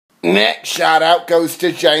Next shout out goes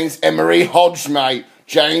to James Emery Hodge, mate.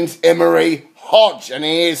 James Emery Hodge, and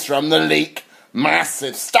he is from the Leek.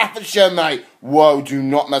 Massive. Staffordshire, mate. Whoa, do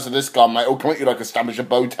not mess with this guy, mate. He'll come at you like a Staffordshire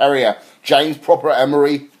Bow Terrier. James proper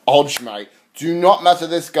Emery Hodge, mate. Do not mess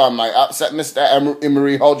with this guy, mate. Upset Mr.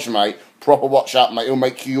 Emery Hodge, mate. Proper watch out, mate. He'll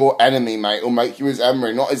make you your enemy, mate. He'll make you his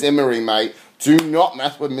Emery, not his Emery, mate. Do not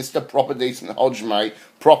mess with Mr. Proper Decent Hodge, mate.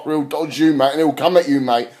 Proper, he'll dodge you, mate, and he'll come at you,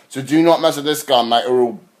 mate. So do not mess with this guy, mate, or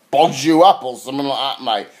he'll bodge you up or something like that,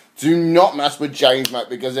 mate. Do not mess with James, mate,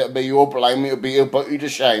 because it'll be your blame. He'll put you to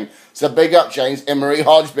shame. So big up, James Emery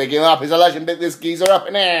Hodge. Big him up. He's a legend. Big this geezer up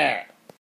in here.